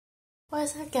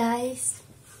What's up, guys?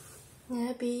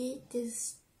 Maybe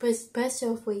this was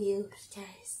special for you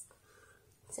guys.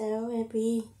 So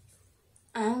maybe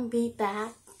I'll be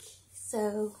back.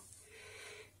 So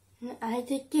I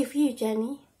did give you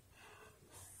Jenny.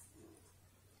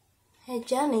 Hey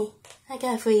Jenny, I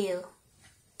got for you.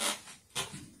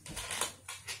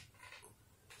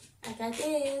 I got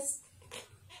this.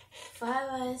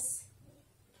 Flowers.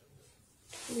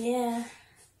 Yeah.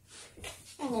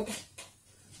 I got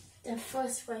the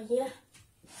first one here.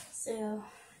 So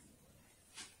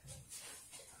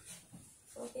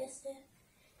focus it.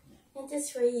 And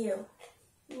this for you.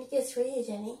 And this for you,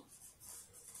 Jenny.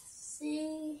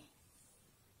 See?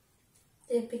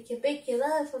 The big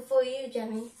love for you,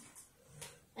 Jenny.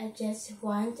 I just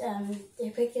want the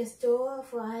biggest store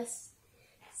for us.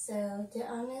 So the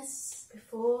honest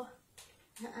before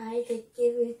I could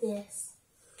give you this.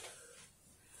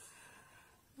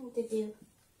 What to do?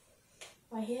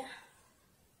 Right here.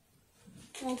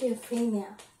 I do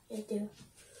female. I do.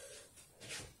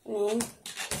 And then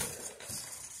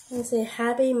it's a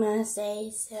happy Mother's Day.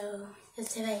 So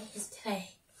it's today.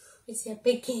 It's a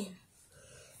begin.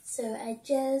 So I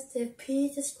just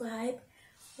please describe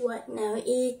what now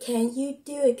is. Can you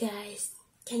do it, guys?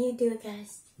 Can you do it,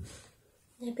 guys?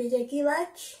 Maybe thank you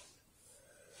much.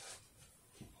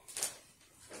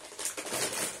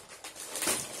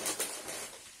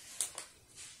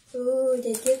 Ooh,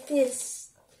 they give this.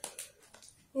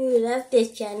 You love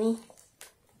this, Johnny.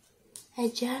 Hey,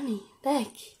 Johnny, back.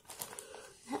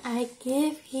 I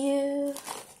give you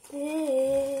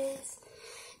this.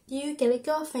 Do you get a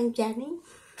girlfriend, Johnny?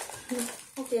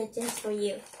 I do it just for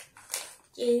you.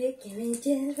 You get it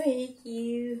just for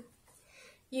you.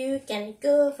 You get a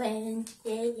girlfriend,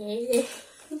 yeah. You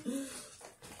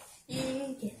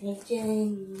get it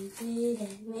just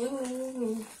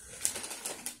me.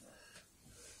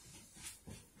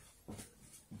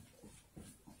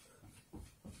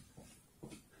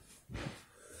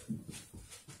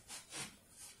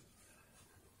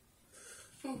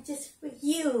 And just for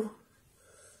you.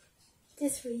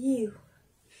 Just for you.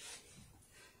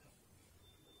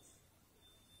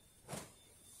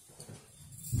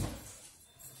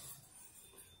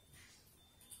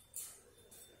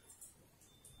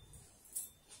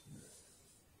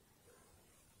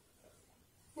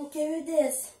 I'll give you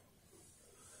this.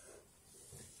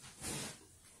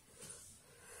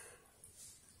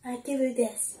 I'll give you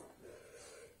this.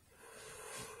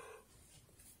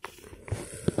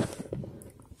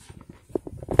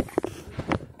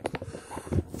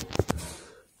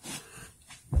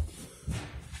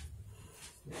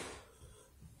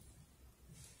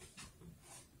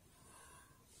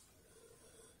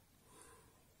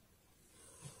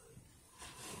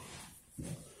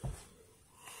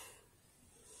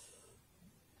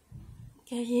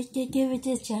 Okay, you give it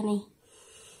this, Johnny.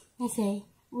 I say,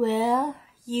 will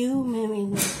you marry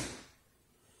me?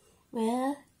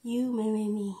 Will you marry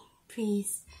me?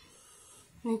 Please.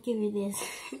 I'll give you this.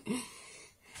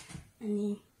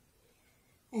 and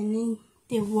then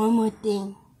there's one more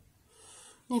thing.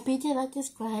 Now, Peter like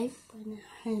describe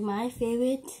my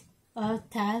favorite of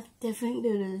type different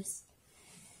noodles.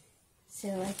 So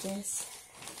I just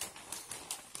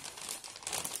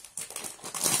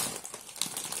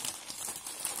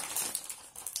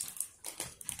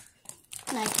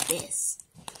like this.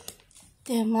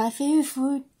 They're my favorite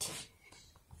food.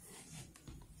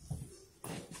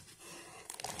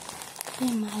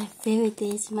 They're my favorite.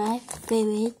 It's my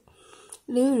favorite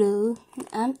Lulu.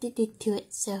 I'm addicted to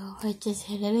it, so I just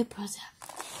had a little pause up.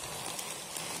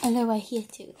 And they're right here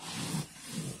too.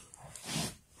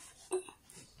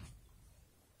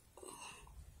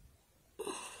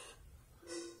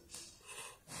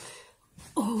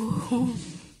 Oh.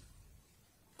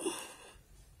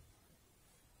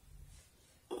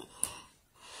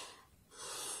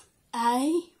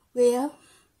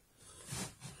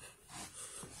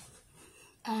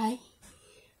 I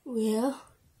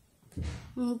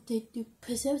will do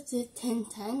push-ups 10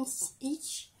 times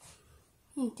each.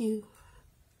 And do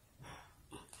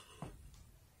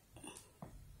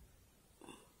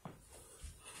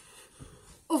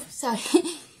oh, sorry.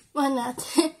 Why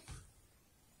not?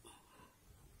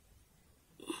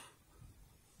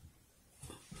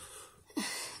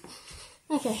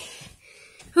 Okay.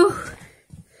 Whew.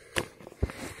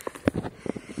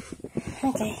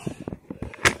 Okay.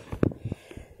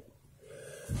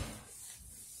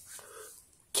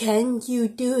 Can you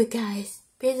do it, guys?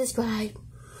 Please subscribe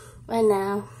right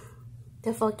now.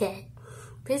 Don't forget.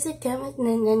 Please comment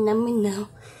and let me know.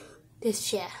 Just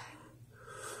share.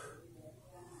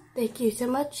 Thank you so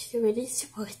much for your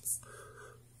support.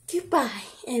 Goodbye,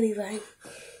 everyone.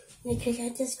 Make sure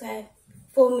you subscribe.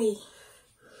 for me.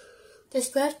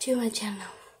 Subscribe to my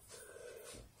channel.